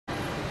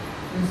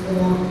Praise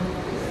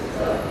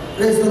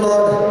the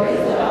Lord.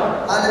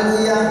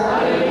 Hallelujah.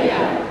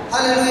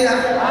 Hallelujah.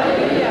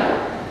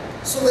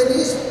 So when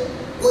he's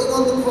going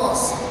on the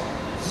cross,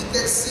 he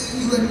can see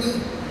you and me.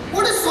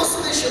 What is so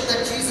special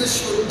that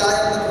Jesus should die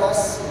on the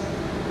cross?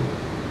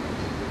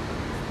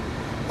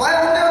 Why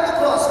only on the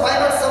cross? Why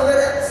not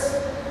somewhere else?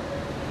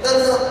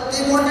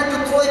 They wanted to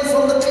throw him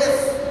from the cliff.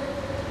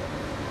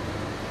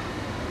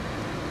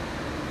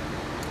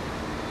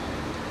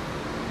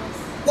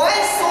 Why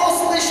is so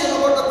special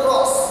about the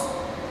cross?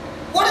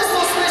 What is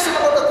so special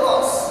about the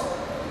cross?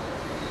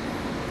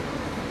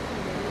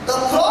 The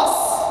cross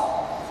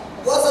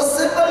was a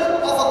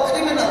symbol of a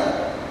criminal.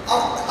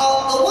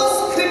 The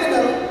worst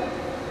criminal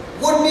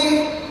would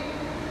be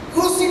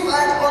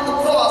crucified on the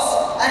cross,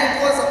 and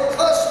it was a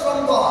curse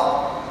from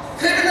God.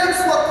 Criminals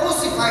were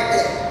crucified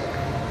there.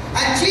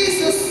 And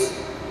Jesus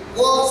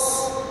was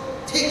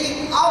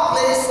taking our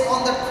place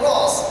on the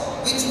cross,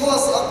 which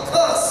was a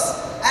curse.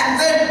 And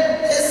when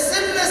his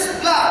sinless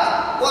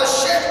blood was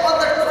shed on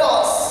the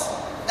cross,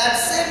 that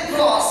same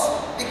cross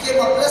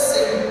became a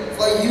blessing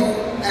for you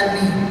and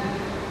me.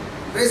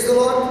 Praise the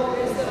Lord.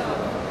 Praise the Lord.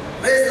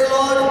 Praise the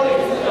Lord.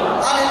 Praise the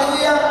Lord.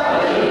 Hallelujah.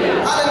 Hallelujah.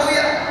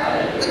 Hallelujah.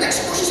 The next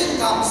question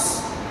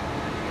comes.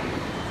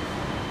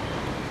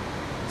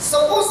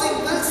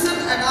 Supposing Wilson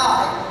and I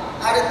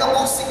are in the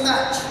boxing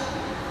match.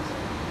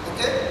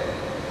 Okay?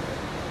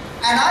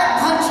 And I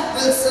punch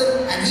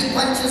Wilson and he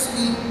punches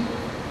me.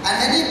 And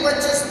when he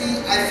punches me,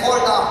 I fall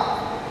down.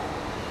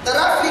 The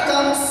referee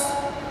comes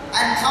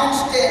and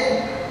counts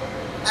 10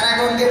 and I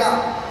don't get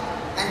up.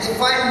 And they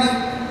find me,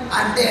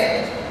 I'm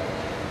dead.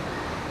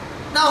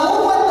 Now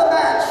who won the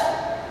match?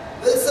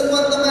 Wilson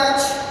won the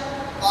match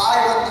or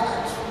I won the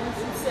match?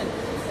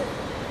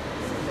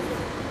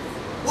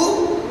 Who?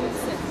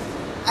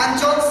 I'm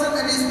Johnson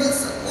and he's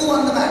Wilson. Who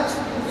won the match?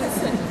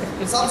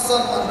 Some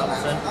son won the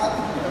match.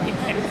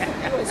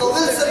 So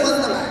Wilson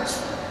won the match.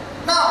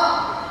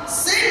 Now,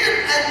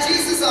 Satan and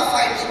Jesus are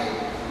fighting.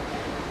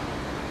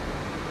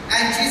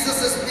 And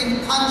Jesus is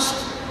being punched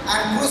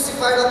and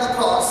crucified on the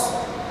cross.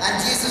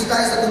 And Jesus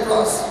dies on the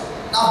cross.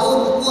 Now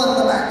who won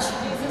the match?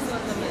 Jesus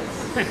won the match.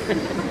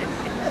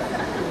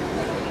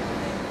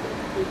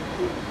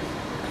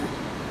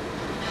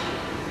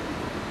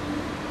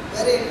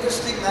 Very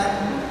interesting, man.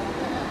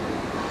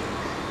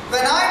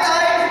 When I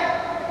died,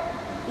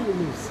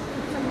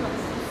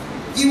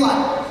 he won.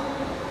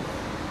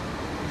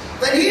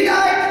 When he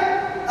died,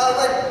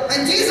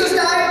 when Jesus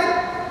died,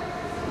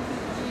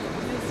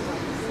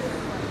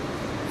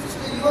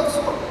 you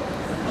also.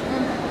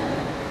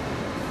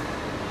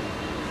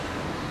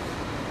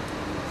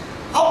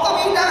 How come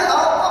he died?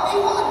 How come he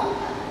won?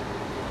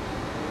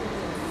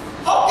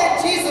 How can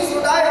Jesus, who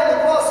died on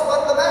the cross,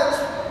 won the match?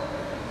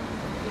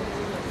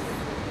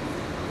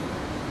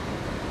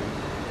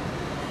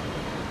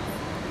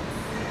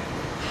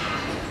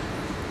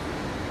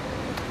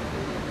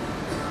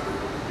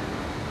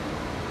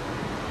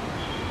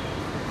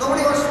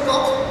 Nobody wants to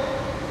talk.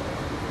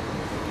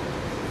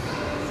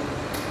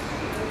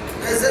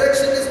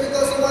 Resurrection is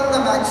because he won the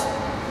match.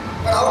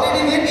 But how did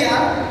he win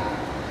here?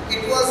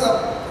 It was a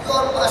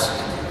pure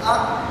partiality.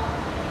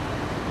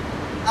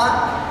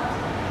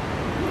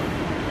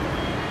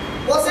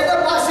 Was it a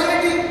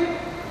partiality?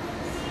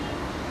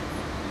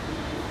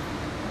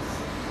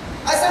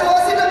 I said,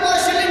 was it a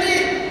partiality?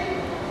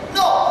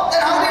 No.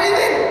 Then how did he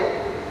win?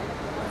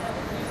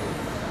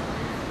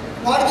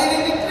 God gave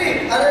him victory.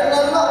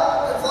 Allah,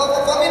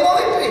 for me no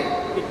victory.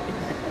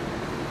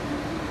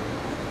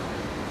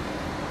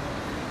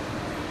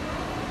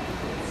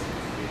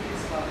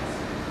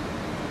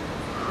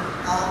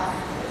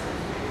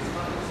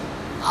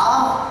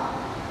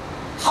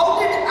 How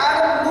did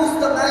Adam lose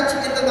the match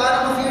in the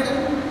Garden of Eden?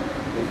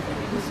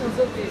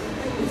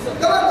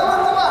 Come on.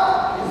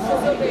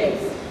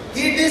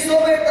 He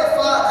disobeyed the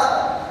Father,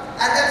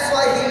 and that's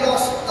why he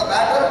lost the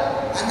battle,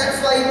 and that's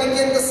why he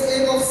became the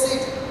slave of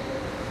Satan.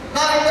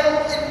 Now,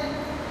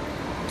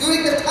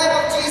 during the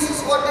time of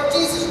Jesus, what did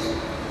Jesus do?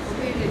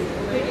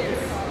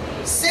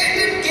 Obedience.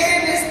 Satan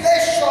gave his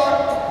best shot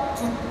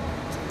to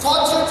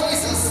torture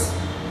Jesus,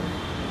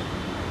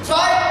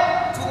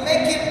 tried to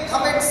make him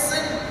commit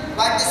sin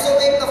by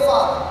disobeying the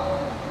Father.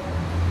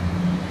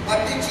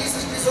 But did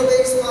Jesus disobey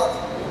his Father?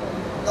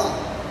 No.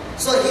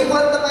 So he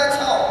won the match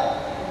how?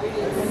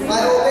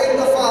 By obeying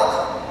the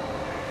Father.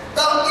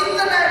 Now in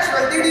the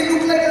natural, did he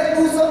look like a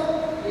loser?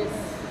 Yes.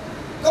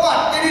 Come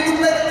on, did he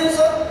look like a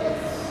loser? Yes.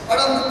 But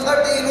on the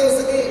third day he rose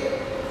again.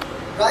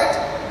 Right?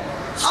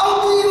 How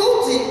do you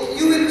think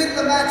you will win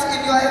the match in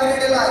your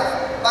everyday life?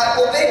 By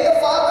obeying the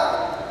Father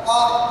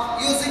or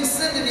using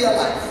sin in your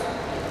life?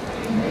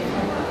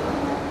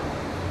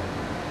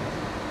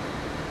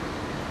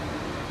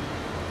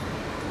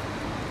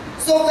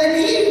 So when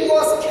he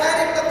was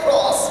carrying the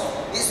cross,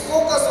 his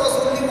focus was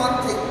only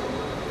one thing.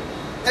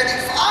 That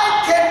if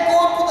I can go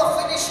to the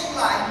finishing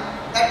line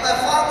that my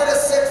Father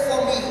has set for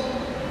me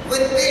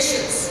with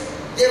patience.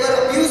 They were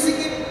abusing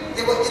him,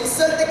 they were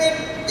insulting him,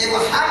 they were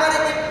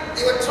hammering him,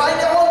 they were trying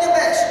their all the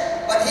best.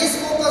 But his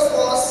focus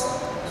was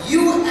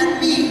you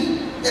and me.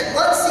 That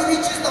one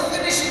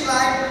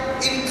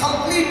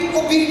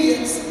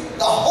obedience,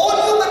 the whole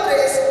human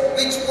race,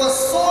 which was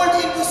sold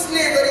into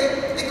slavery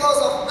because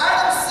of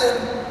Adam's sin,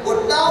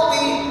 would now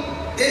be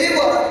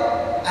delivered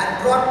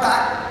and brought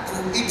back to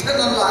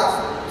eternal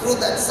life through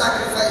that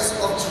sacrifice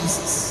of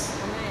Jesus.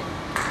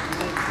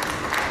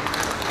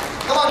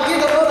 Come on,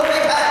 give the Lord a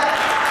big hand.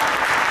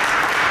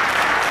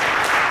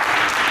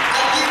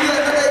 I'll give you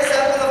another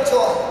example of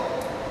joy.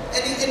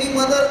 Any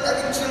mother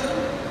having children?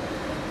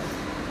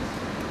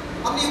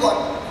 How many you got?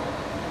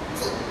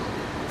 Two.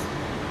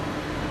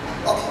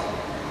 Okay.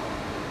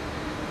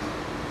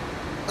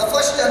 The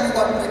first time you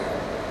got pregnant.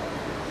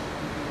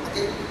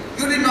 Okay.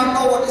 You did not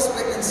know what is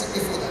pregnancy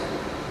before that.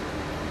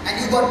 And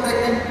you got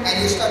pregnant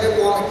and you started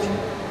vomiting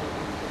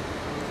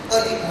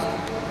early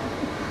morning.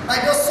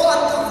 It was so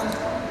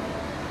uncomfortable.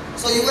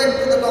 So you went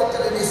to the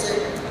doctor and he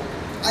said,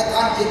 I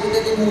can't take it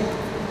anymore.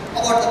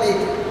 About the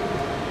baby.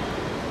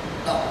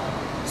 No.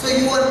 So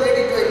you were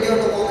ready to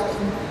endure the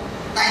vomiting.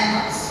 9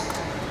 months.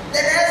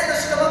 Then as the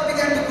stomach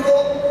began to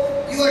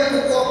grow, you had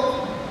to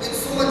walk with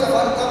so much of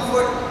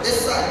uncomfort,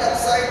 this side, that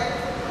side,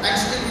 and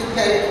still you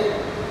carried it.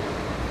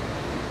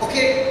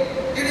 Okay?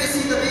 Did you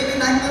see the baby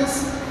 9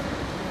 months?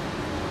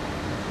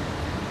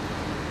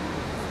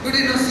 You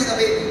did not see the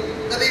baby.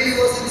 The baby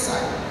was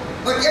inside.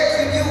 But yet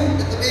you knew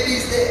that the baby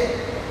is there.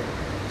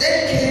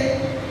 Then came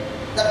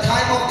the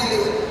time of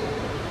delivery,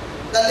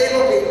 the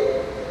labor pain,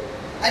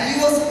 and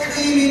he was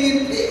screaming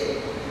in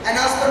pain. And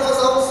husband was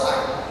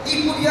outside.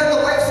 He could hear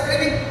the wife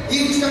screaming.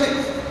 He used to be.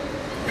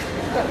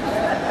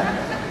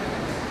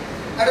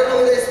 I don't know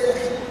whether he's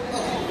spoken.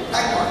 Okay,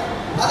 thank God.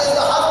 Otherwise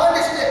the husband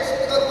is dead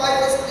because wife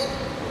was screaming.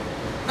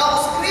 Now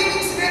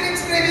screaming.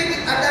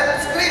 At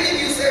that screaming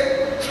you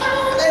said, I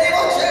don't want any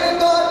more children,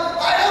 God.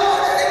 I don't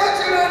want any more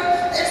children.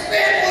 It's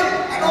painful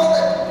and all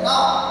that.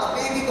 Now the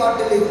baby got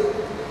delivered.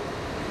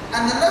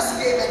 And the nurse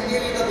came and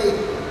gave you the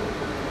baby.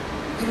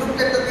 You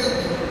looked at the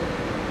baby,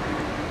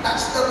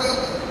 touched the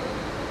baby,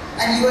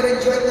 and you were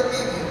enjoying the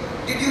baby.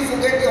 Did you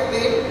forget your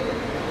pain?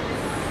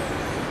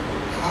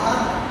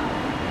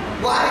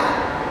 Why?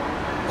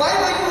 Why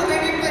were you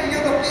ready to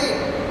endure the pain?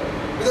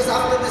 Because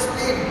after this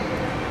pain,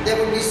 there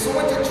would be so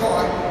much of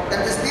joy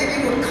that this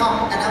baby would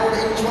come and I would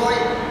enjoy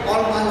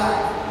all my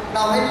life.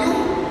 Now when you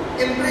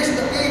embrace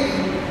the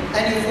baby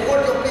and you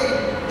forgot your pain,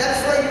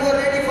 that's why you were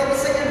ready for the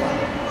second one.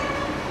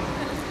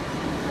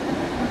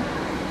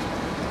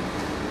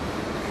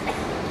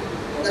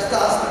 That's the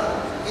answer.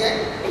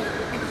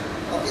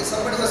 Yeah? Okay,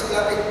 somebody was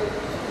clapping.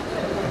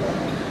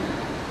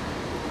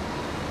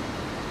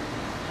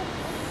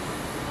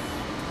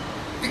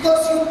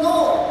 Because you know,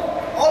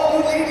 all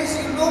you ladies,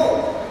 you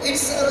know,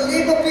 it's a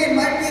labor pain,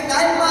 might be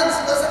 9 months,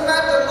 doesn't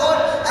matter, Lord,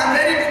 I'm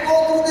ready to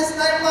go through this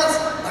 9 months,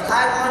 but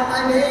I want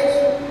my baby.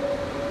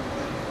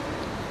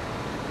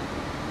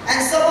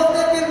 And some of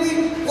them will be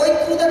going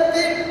through that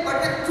pain,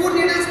 but with 2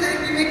 needles they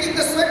will be making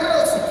the sweater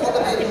also for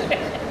the baby.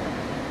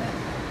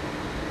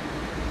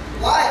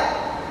 Why?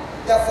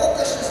 Their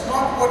focus is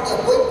not what they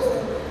are going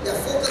through, their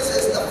focus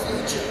is the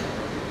future.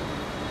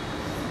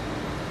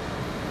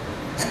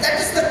 And that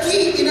is the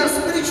key in our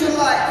spiritual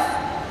life.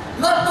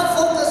 Not to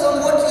focus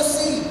on what you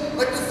see,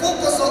 but to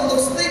focus on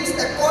those things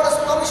that God has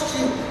promised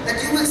you,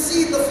 that you will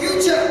see in the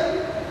future.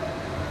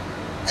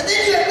 And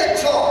then you have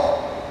the joy.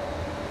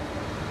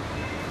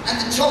 And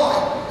the joy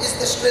is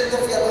the strength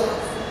of your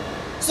life.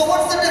 So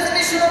what's the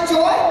definition of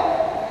joy?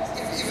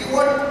 If you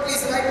want,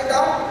 please write it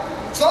down.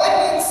 Joy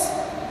means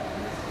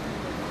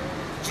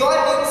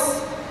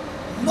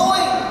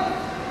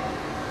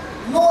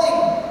knowing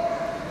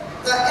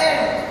the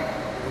end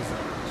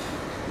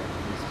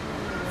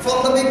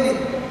from the beginning.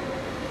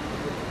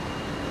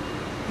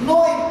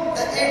 Knowing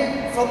the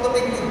end from the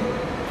beginning.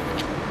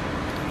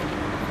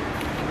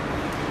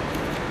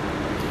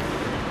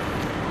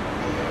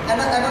 And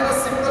another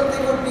simple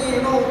thing would be,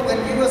 when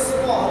we were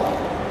small,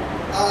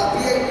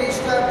 we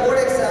used to have board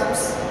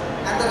exams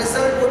and the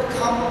result would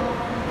come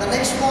the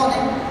next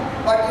morning,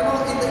 but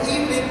in the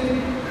evening,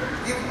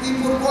 we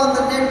would go on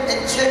the net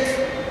and check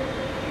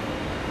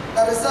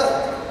the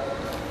result.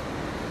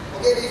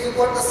 Okay, if you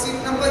got the seat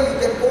number, you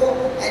can go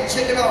and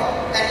check it out.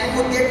 And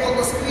you would get on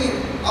the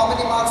screen how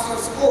many marks you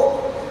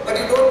scored, but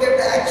you don't get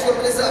the actual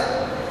result.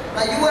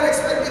 Now you are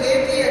expecting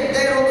 80 and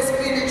there on the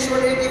screen it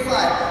showed 85.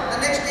 The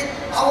next day,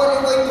 how are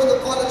you going to the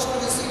college to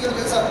receive your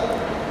result?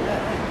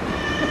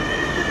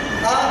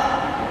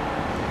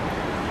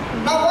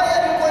 Now why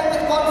are you going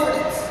with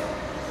confidence?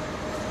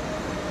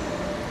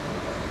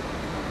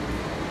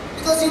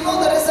 Because you know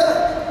the result.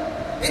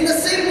 In the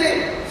same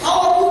way, how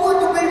are you going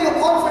to build your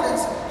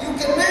confidence? You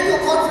can build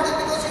your confidence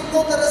because you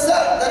know the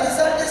result. The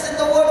result is in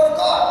the Word of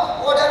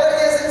God. Whatever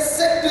He has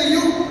said to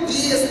you,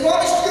 He has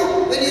promised you.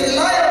 When you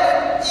rely on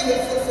it, He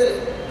will fulfill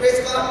it. Praise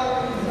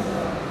God.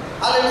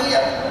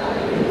 Hallelujah.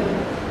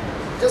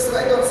 Just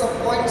write down some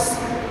points.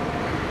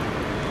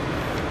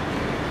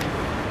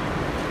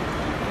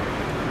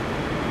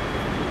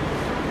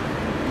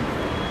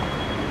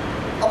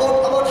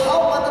 About how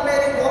Mother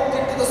Mary walked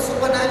into the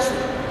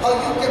supernatural. How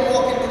you can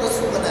walk into the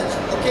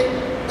supernatural. Okay?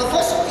 The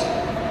first key.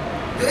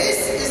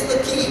 Grace is the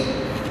key.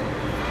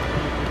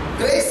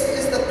 Grace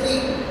is the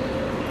key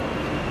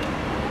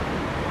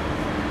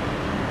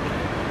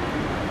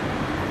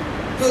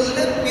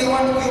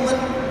beyond human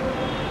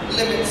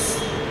limits.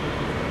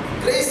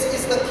 Grace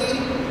is the key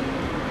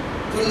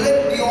to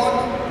live beyond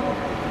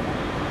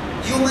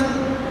human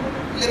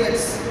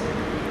limits.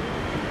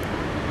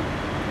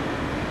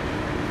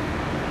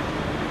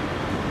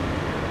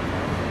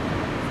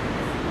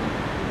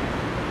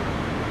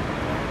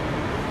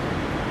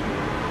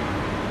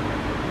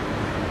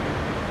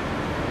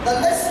 The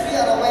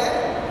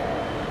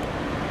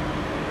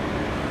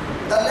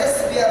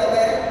less we are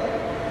aware,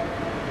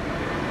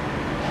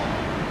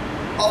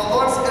 of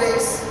God's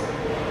grace,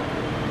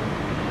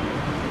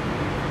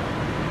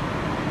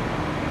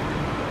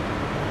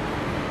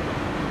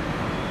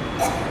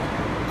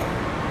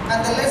 and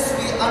the less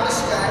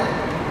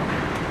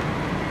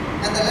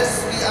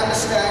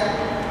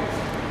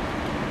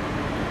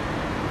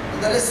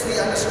we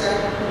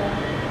understand,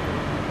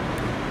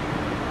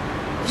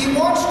 He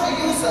wants to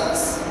use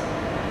us.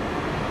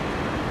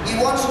 He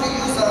wants to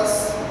use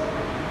us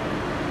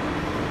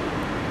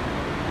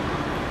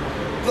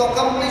to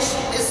accomplish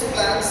His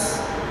plans,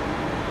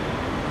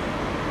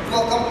 to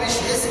accomplish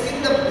His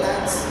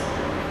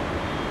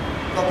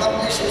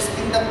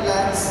kingdom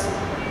plans,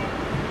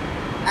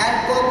 and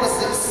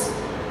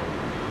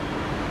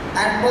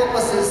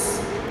purposes,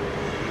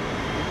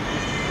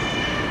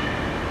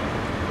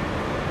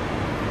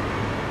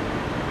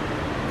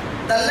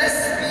 The less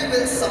we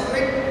will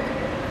submit,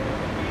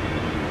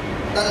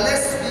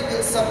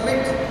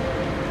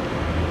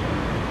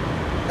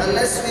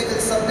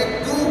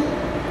 to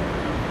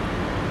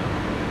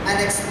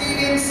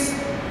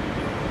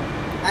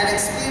and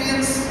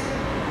experience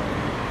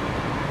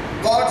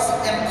God's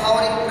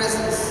empowering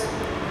presence.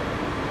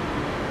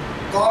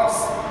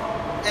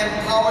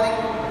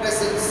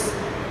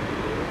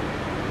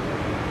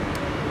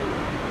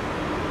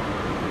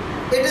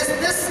 It is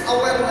this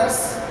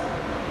awareness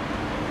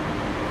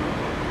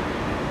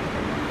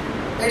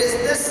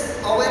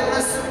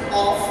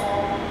of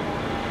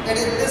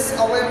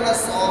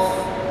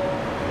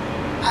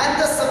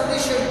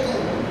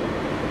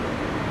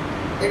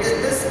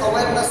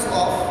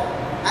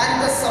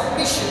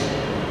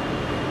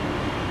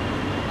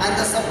and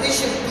the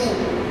submission to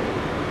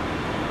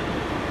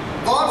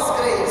God's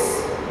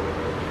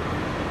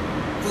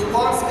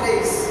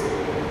grace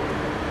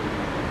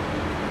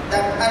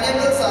that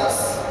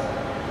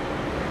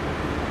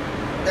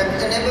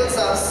enables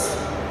us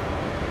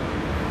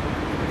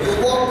to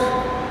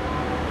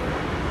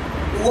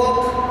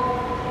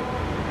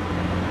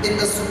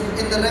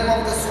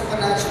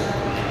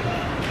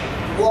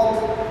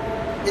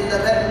walk in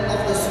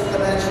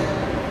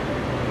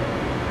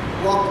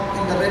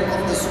the realm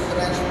of the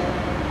supernatural.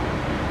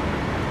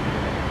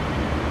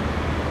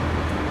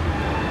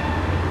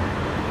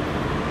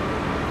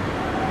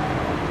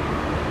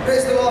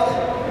 Praise the Lord.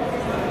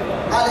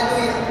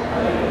 Hallelujah.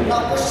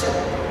 Now question.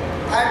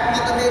 Had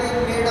Mother Mary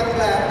made a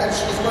plan that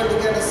she is going to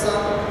get a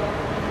son?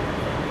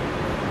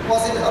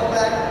 Was it her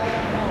plan?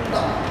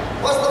 No.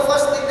 What's the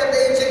first thing that the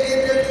angel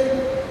Gabriel did?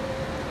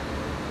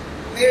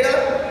 Made her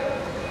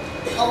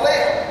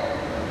aware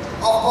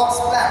of God's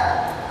plan.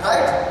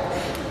 Right?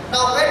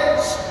 Now when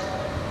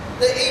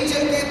the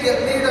angel Gabriel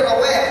made her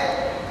aware,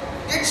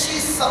 did she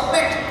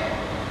submit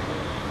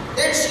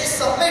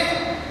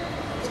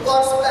to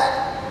God's plan?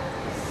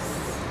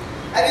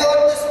 Have you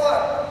heard this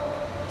word?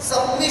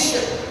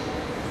 Submission.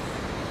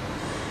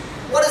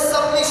 What is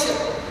submission?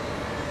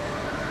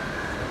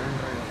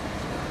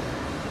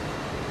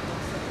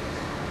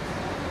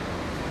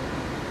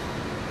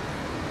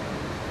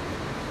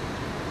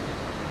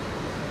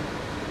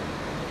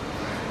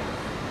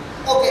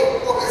 Okay,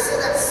 so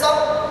that's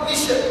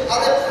submission. Are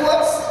there two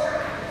words?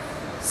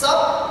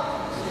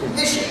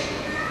 Submission.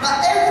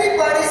 Now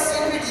everybody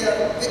seated here,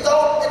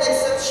 without an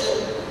exception,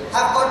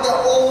 have got their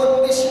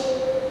own mission.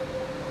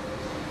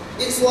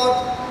 It's what?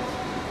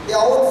 Their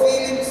own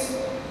feelings,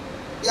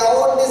 their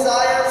own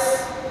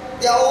desires,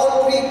 their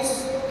own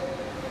dreams.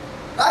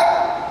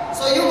 Right?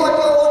 So you got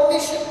your own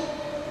mission.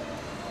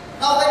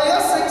 Now when you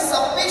are saying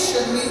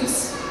submission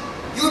means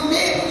you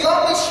take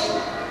your mission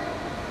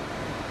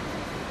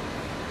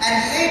and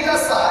lay it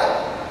aside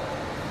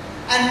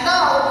and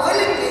now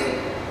willingly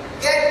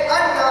get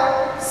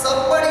under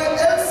somebody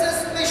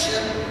else's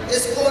mission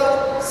is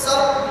called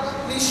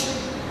submission.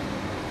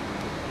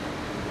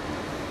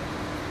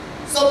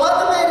 So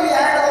Mother Mary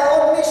had her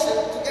own mission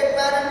to get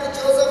married to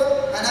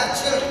Joseph and have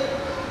children.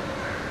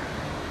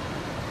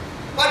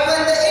 But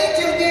when the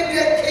angel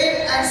Gabriel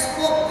came and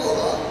spoke to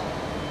her,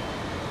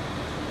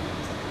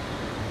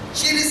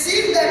 she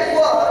received that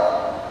word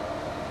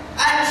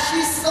and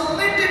she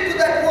submitted to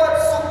that word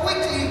so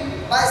quickly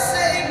by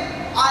saying,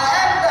 I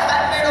am the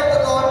handmaid of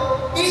the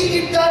Lord,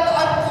 be it done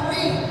unto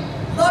me,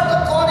 not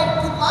according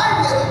to my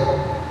will,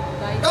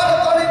 not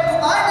according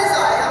to my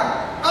desire,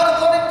 not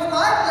according to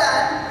my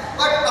plan,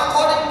 but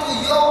according to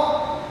your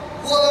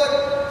word,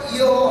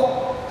 your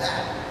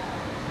plan.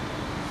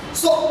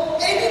 So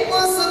any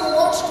person who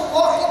wants to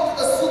walk into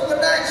the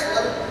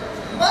supernatural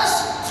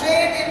must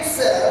train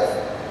himself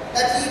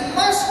that he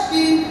must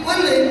be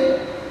willing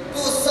to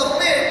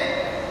submit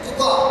to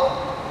God.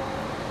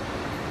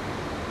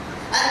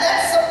 And that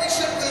submission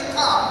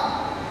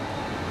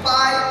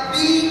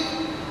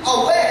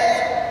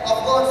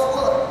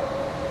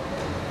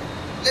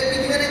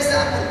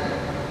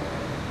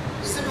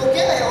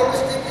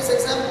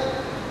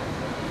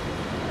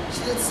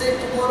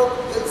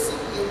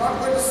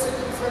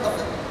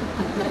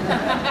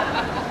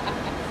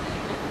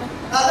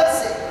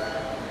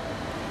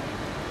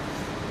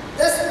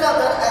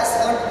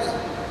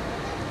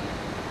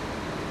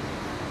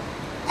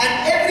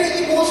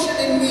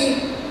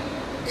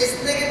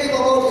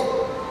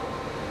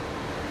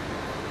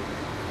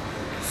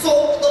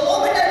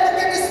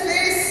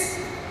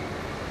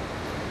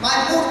My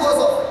mood goes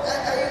off. I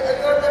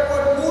heard that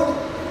word mood.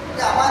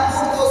 Yeah, my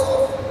mood goes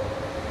off.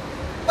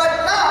 But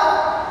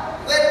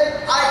now, when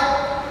I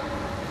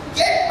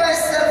get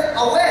myself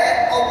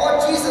aware of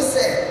what Jesus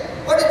said,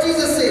 what did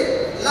Jesus say?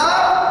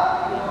 Love.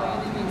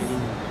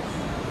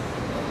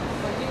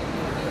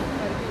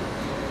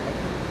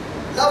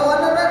 Love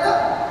one another.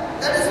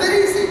 That is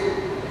very easy.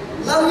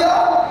 Love your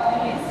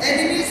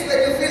enemies when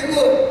you feel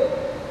good.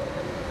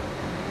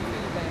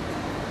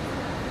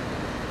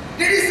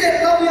 Did he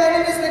say love your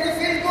enemies when you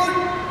feel good?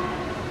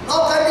 No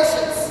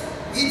conditions.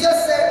 He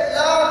just said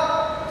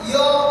love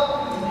your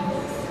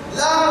enemies.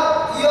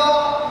 Now you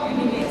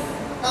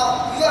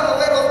are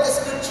aware of the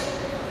scripture,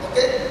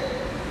 okay?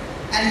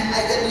 And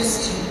then you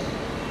see,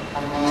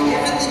 and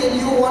everything in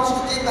you wants to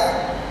take back.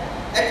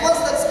 At once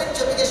that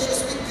scripture begins to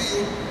speak to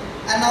you,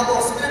 and now the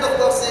Spirit of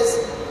God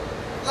says,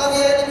 love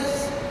your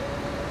enemies.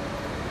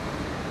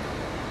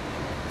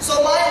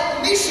 So my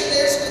mission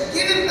is to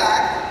give him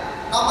back.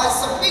 Now my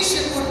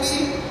submission would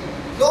be,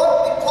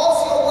 Lord, because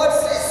your word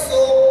says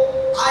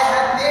so, I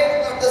have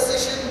made a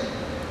decision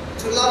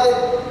to love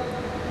him.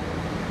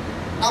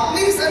 Now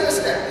please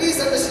understand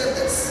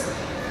this.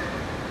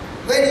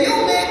 When you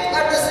make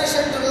a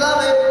decision to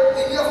love him,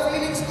 will your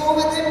feelings go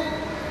with him?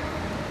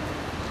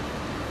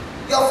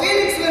 Your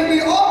feelings will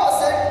be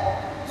opposite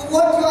to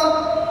what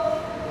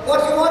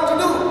you want to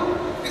do.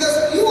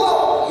 Because you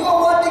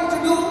are wanting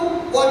to do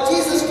what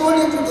Jesus told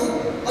you to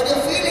do, but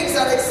your feelings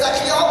are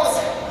exactly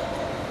opposite.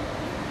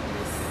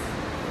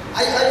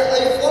 Are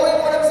you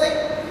following what I'm saying?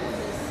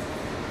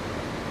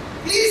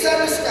 Please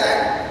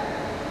understand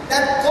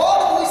that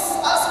God, who is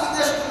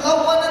asking us to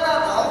love one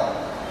another,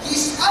 He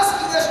is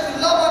asking us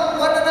to love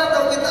one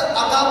another with the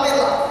agape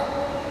love.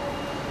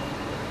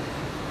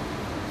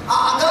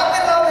 Agape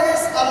love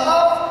is a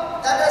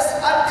love that is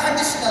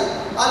unconditional,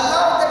 a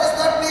love that is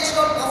not based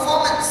on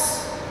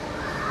performance.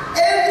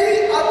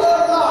 Every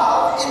other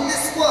love in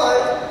this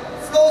world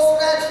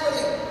flows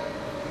naturally.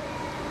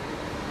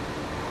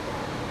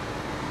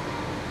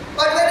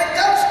 But when it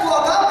comes to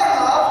agape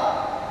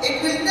love,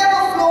 it will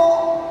never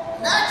flow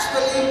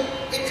naturally.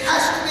 It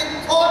has to be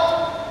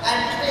taught and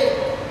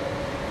trained.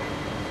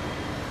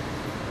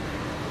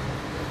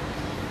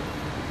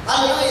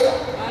 Hallelujah.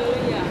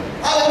 Hallelujah.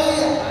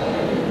 Hallelujah.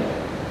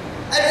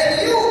 And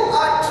when you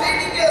are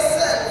training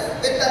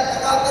yourself with that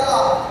agape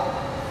love,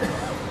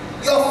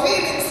 your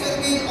feelings will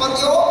be on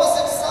the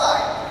opposite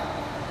side.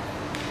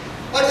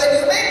 But when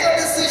you make a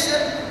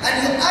decision and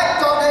you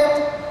act on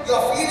it,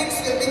 your feelings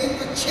will begin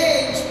to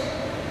change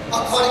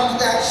according to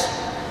the action.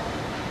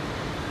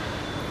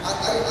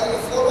 Are you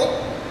following?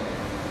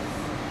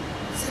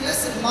 See,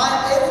 listen, my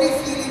every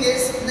feeling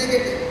is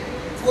negative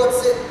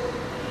towards it.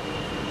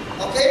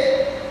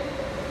 Okay?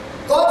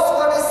 God's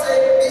word is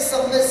saying, be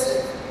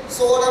submissive.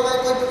 So what am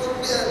I going to do?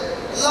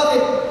 Love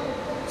him.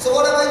 So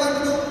what am I going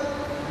to do?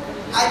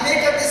 I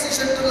make a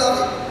decision to love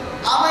him.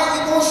 Are my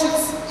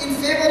emotions in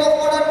favor of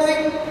what I'm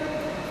doing?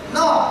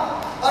 No.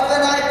 But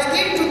when I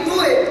begin to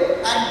do it,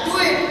 and do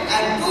it,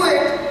 and do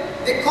it,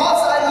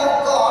 because I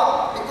love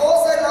God,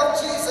 because I love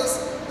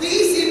Jesus,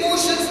 these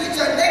emotions which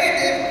are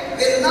negative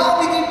will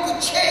now begin to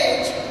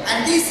change,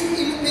 and these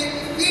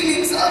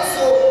feelings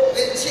also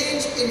will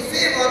change in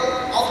favor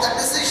of that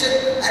decision,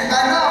 and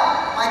by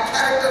now my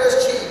character has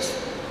changed.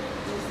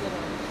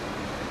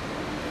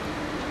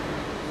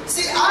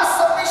 See, our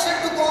submission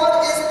to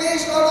God is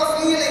based on a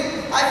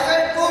feeling. I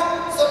felt good,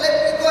 so let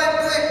me go and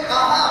do it.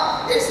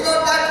 It's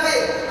not that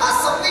way. Our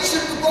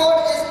submission to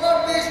God is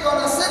not based on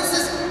our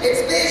senses.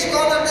 It's based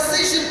on a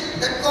decision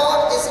that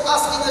God is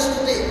asking us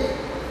to take.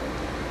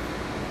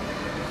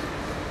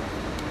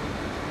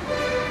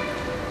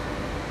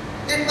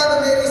 Did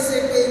Mother Mary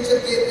say to Angel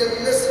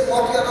Gabriel, listen,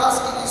 what you are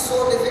asking is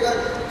so difficult,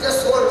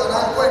 just hold on,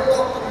 I'll go and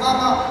talk to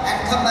Mama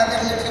and come back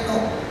and let you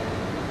know.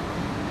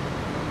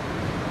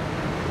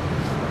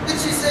 Did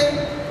she say,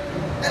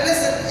 and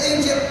listen,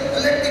 Angel,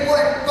 let me go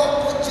and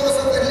talk to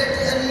Joseph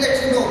and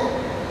let you know?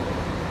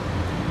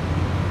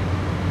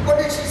 What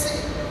did she say?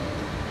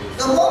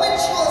 The moment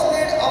she was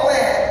made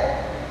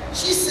aware,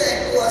 she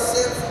said to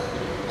herself,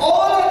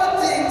 all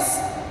other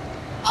things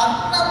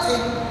are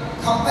nothing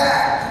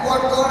compared to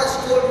what God has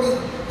told me.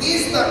 He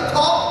is the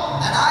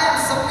top and I am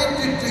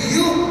submitted to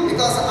you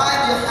because I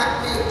am your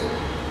handmaid.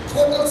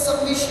 Total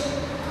submission.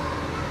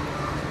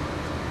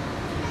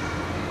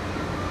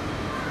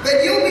 When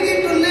you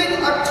begin to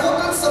live a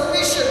total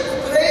submission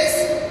to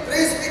praise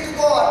be to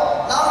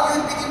God, now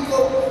you begin to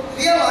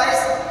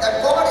realize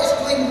that God is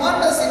doing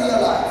wonders in your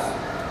life.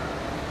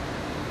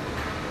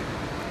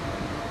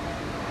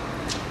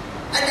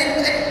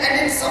 And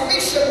in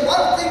submission,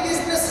 one thing is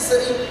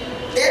necessary: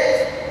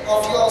 death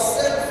of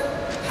yourself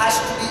has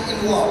to be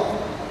involved.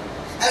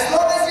 As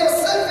long as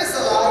yourself is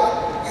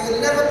alive, you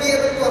will never be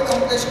able to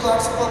accomplish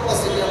God's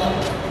purpose in your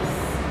life.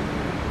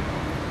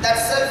 That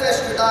self has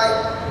to die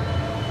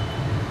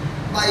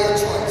by your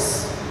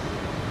choice.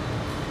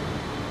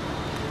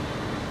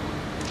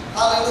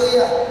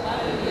 Hallelujah.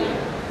 Hallelujah.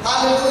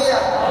 Hallelujah.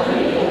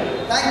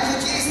 Hallelujah. Thank you,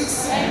 Jesus.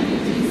 Thank you,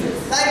 Jesus.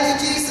 Thank you,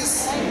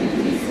 Jesus. Thank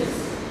you, Jesus.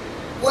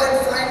 Go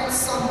and find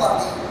somebody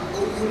somebody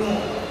who you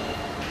know,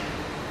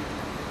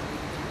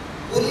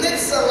 who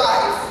lives a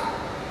life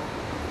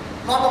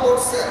not about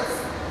self,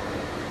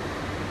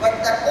 but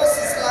that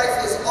person's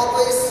life is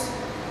always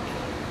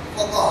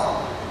for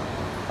God.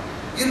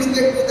 You look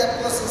into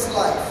that person's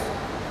life,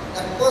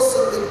 that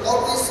person will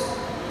always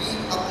be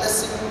a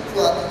blessing to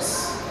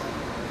others.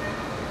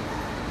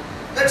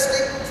 Let's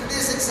take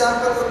today's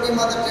example would be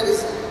Mother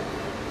Teresa.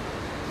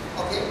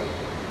 Okay?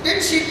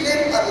 Did she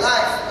live a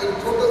life in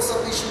total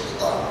submission to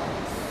God?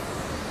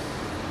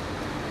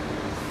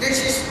 Did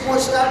she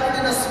start it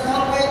in a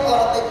small way or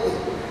a big way?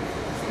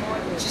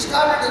 She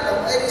started in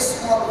a very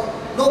small way.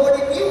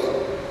 Nobody knew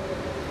her.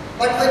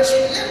 But when she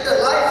lived a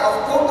life of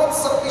total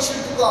submission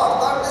to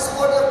God, God, this is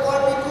what you have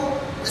called me to,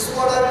 this is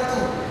what I will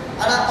do.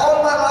 And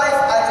all my life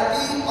I will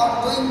be on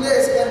doing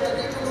this,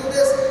 continue to do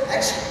this. And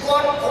she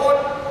got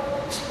hold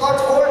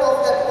of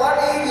that one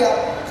area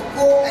to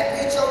go and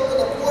reach out to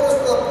the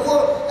poorest of the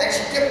poor. And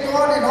she kept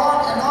on and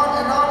on and on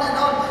and on and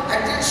on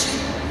until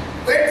she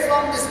went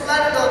from this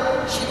planet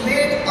Earth. She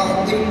made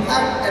an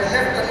impact and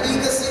left a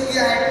legacy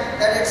behind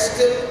that it's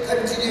still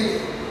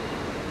continuing.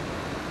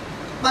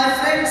 My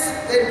friends,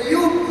 when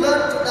you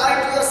learn to die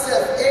to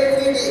yourself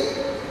every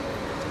day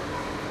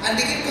and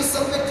begin to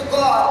submit to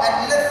God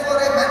and live for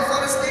Him and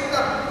for His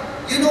kingdom,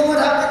 you know what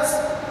happens?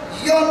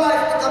 Your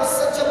life becomes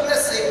such a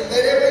blessing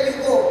wherever you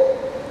go.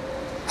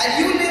 And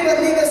you leave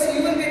a legacy,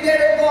 you will be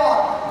dead and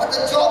gone, but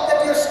the job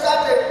that you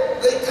started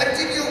will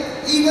continue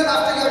even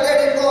after you're dead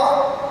and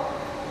gone.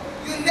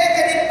 You make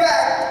an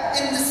impact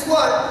in this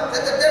world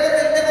that the devil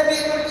will never be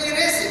able to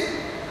erase it.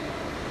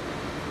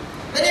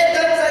 Many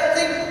times I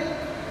think,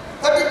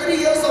 33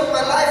 years of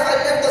my life, I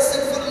lived a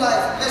sinful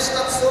life, messed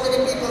up so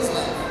many people's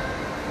life.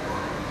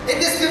 In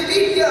these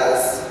 15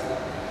 years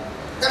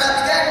that I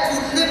began to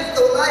live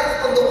the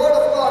life on the Word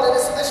of God, and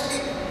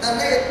especially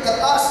the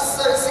last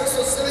 6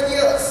 or 7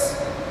 years,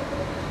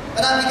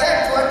 when I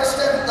began to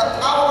understand the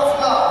power of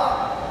love.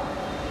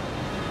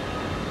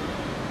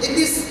 In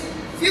these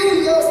few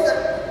years,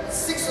 that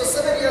 6 or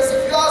 7 years,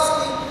 if you ask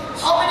me,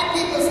 how many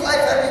people's life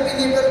have you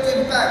been able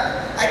to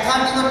impact? I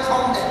can't even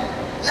count them.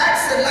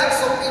 Lakhs and lakhs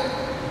of people.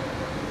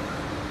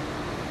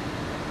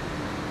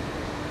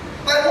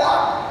 By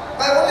what?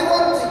 By only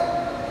one thing.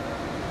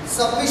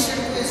 Submission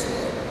to His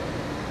word.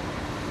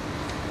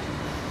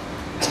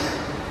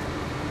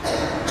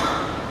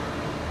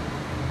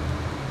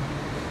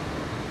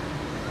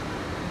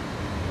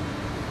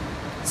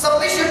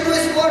 Submission to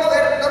His word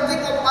where nothing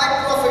of my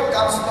profit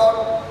comes,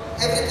 Lord.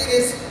 Everything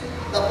is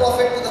the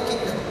profit to the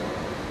kingdom.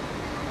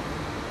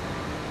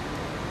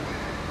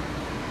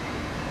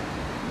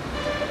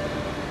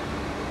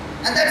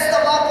 And that's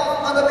the mark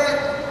of Mother Mary.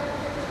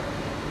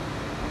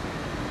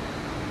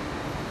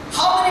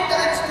 How many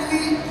times do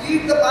we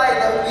read the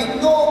Bible? We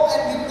know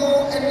and we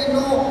know and we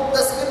know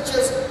the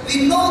scriptures.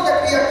 We know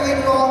that we are doing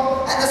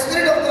wrong, and the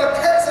Spirit of God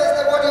tells us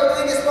that what you are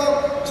doing is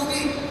wrong. Do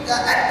we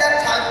at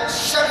that time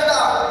shut it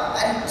out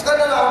and turn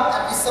around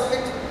and we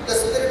submit to the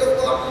Spirit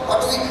of God, or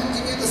do we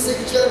continue the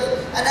same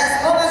journey? And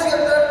as long as you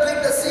are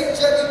doing the same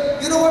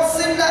journey, you know what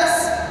sin does?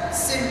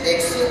 Sin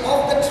takes you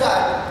off the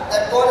track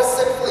that God has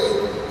set for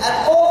you, and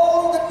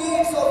all the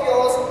needs of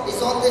yours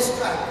is on this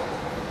track.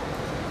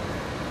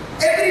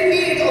 Every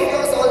need of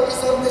yours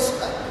is on this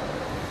track.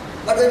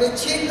 But when you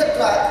change the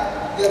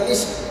track, you have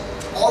missed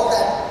all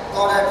that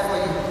God had for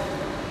you.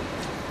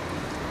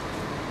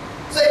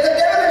 So if the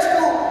devil is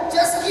to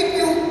just keep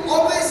you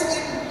always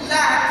in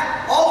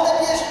lack, all that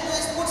he has to do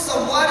is put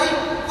some worry,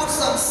 put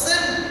some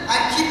sin,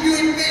 and keep you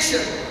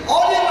impatient.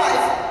 All your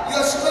life, you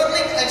are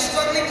struggling and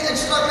struggling and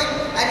struggling,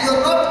 and you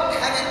are not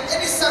having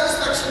any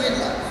satisfaction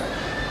in life.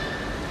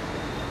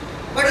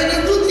 But when you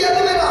do the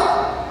other way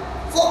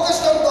around,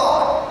 focused on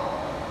God,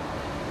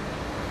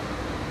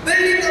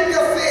 building up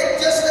your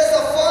faith, just as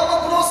a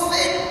farmer grows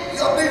faith,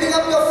 you are building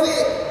up your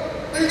faith.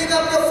 Building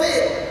up your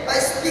faith by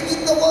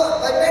speaking the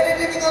word, by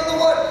meditating on the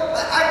word,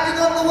 by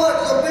acting on the word,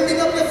 you are building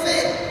up your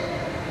faith.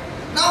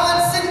 Now when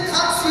sin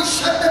comes, you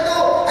shut the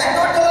door and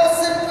not allow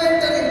sin to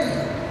enter into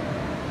you.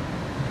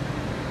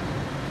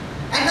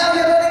 And now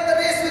you are running the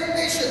race with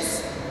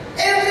patience.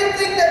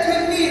 Everything that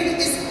you need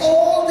is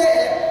all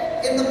there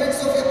in the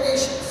midst of your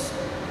patience.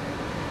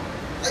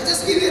 I'll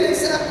just give you an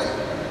example.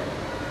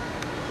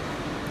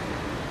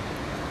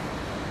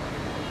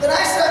 When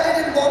I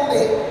started in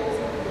Bombay,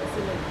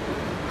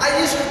 I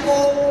used to go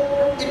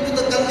into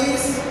the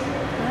gullies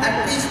and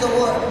preach the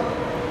word.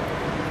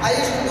 I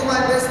used to do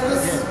my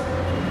business,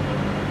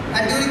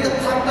 and during the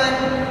part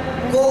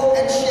time, go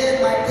and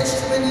share my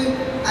testimony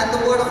and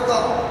the word of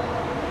God.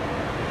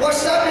 What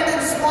started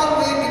in small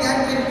way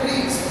began to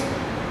increase.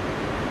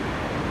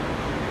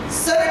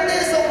 7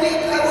 days a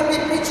week I would be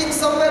preaching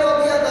somewhere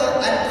or the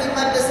other and doing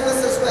my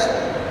business as well.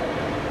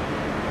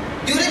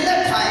 During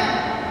that time,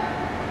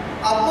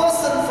 a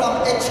person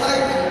from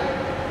HIV,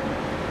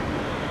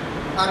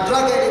 a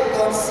drug addict,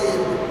 got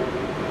saved.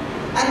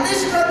 And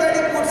this drug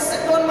addict would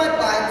sit on my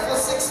bike for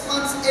 6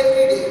 months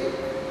every day.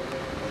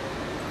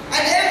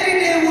 And every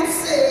day would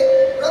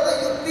say, brother,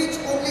 you preach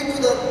only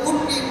to the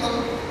good people.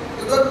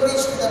 You don't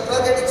preach to the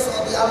drug addicts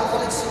or the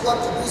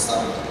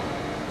son.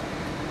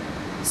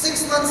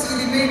 6 months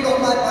he remained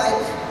on my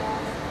bike.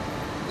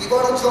 He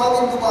got a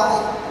job in Dubai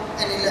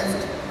and he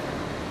left.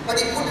 But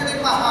he put it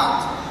in my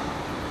heart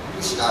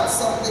to start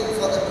something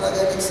for the drug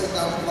addicts and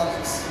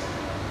alcoholics.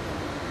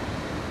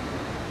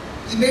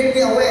 He made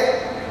me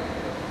aware.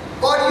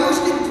 God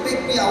used him to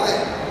make me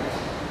aware.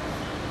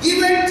 He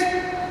went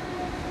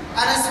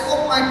and I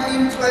spoke my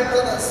dream to my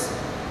brothers.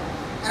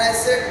 And I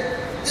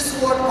said, this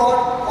is what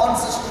God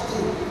wants us to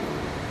do.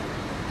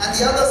 And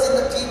the others in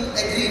the team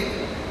agreed.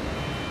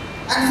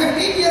 And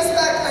 15 years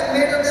back I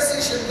made a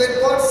decision when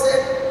God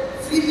said,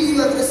 freely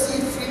you have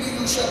received, freely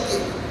you shall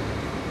give.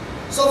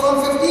 So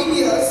from 15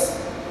 years,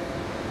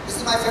 this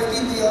is my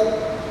 15th year,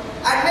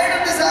 I made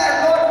a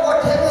desire,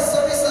 Lord, whatever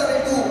service I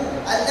will do,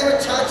 I'll never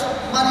charge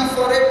money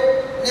for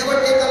it, never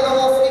take a love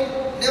offering,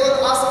 never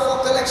ask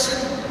for collection,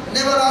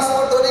 never ask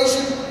for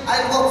donation,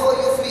 I'll work for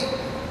you free.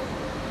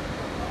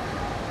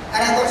 And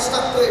I got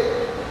stuck to it.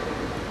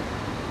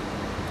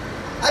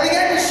 I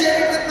began to share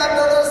it with my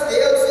brothers,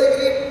 they also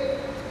agreed.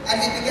 And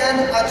we began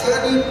our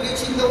journey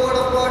preaching the word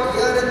of God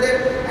here and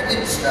there. And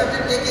we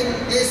started taking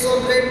days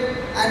on bread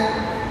and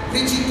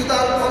preaching to the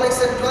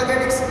alcoholics and drug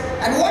addicts.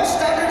 And what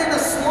started in a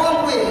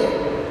small way,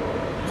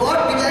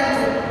 God began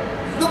to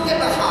look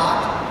at the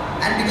heart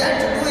and began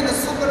to do in a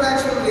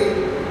supernatural way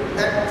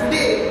that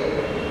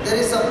today there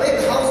is a big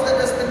house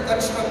that has been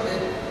constructed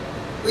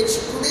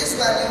which today's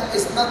value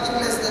is nothing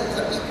less than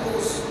 30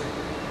 crores.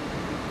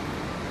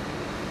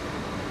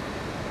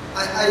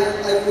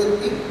 I will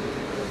be.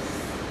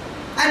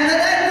 And when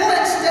I go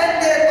and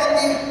stand there on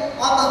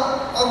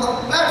the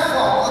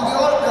platform, on the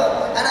altar,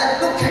 and I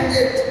look at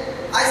it,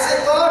 I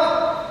say,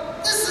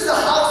 God, this is a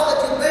house that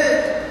you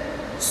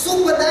built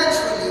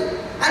supernaturally,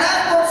 and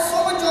I've got so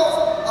much of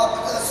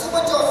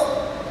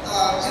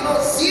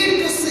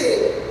zeal to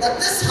say that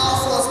this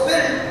house was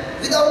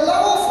built without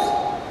love offering,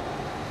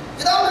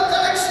 without a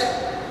collection.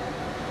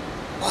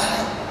 Why?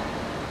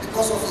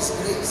 Because of His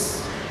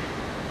grace.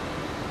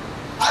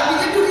 I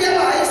begin to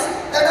realize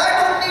that I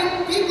don't need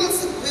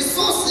people's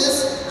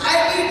resources, I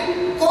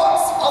need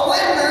God's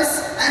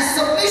awareness and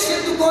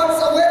submission to God's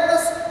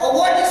awareness of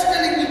what He's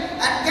telling me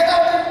and get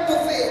out into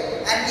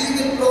faith and He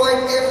will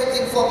provide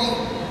everything for me.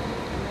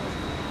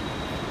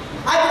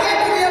 I began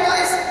to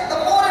realize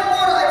the more and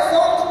more I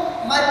found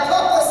my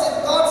purpose in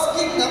God's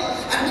kingdom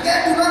and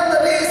began to run the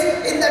race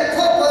in that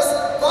purpose,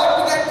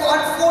 God began to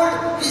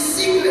unfold His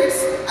secrets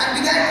and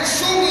began to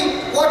show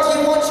me what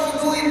He wants to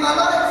do in my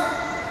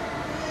life.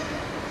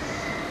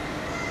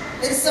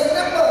 In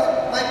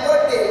September, my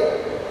birthday,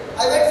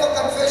 I went for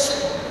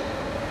confession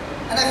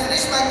and I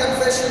finished my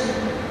confession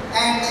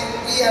and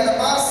we had a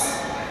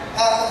mass.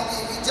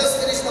 We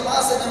just finished the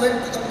mass and I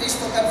went to the priest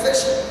for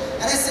confession.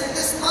 And I said,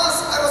 this mass,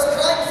 I was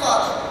crying,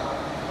 Father,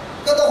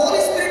 because the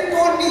Holy Spirit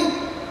told me,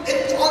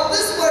 on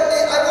this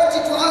birthday, I want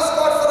you to ask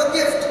God for a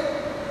gift.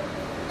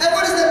 And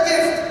what is the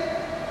gift?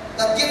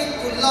 The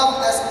gift to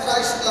love as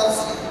Christ loves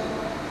you.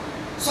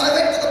 So I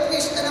went to the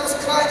priest and I was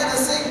crying and I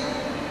was saying,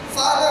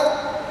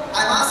 Father,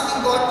 I'm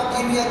asking God to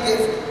give me a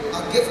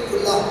gift to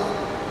love.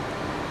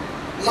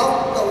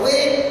 Love the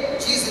way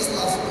Jesus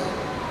loves me.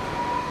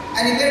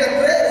 And he made a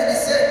prayer and he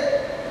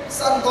said,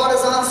 son, God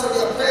has answered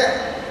your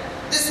prayer.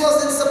 This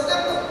was in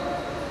September.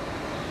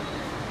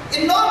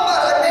 In November,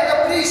 I met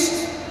a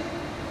priest.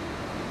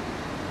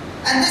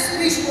 And this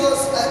priest was,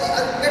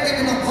 I met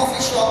him in a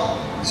coffee shop.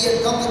 He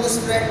had come with his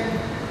friend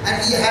and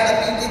we had a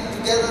meeting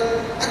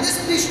together. And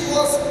this priest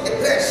was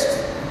depressed.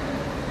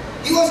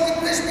 He was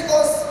depressed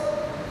because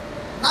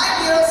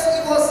 9 years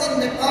he was in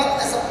Nepal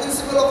as a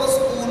principal of a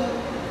school.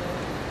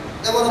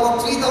 There were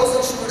about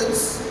 3,000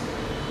 students.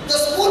 The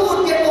school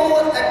would get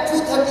over at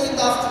 2:30 in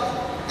the afternoon.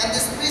 And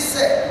this priest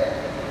said,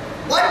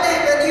 one day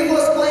when he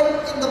was going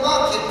in the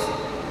market,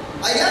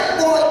 a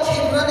young boy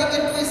came running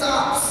into his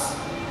arms.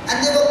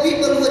 And there were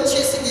people who were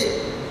chasing him.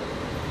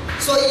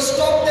 So he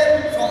stopped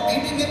them from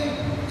beating him.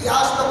 He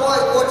asked the boy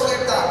what he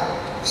had done.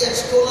 He had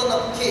stolen a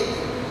cake.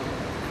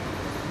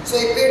 So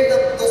he paid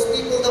those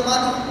people the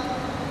money.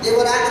 They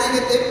were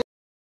angry with him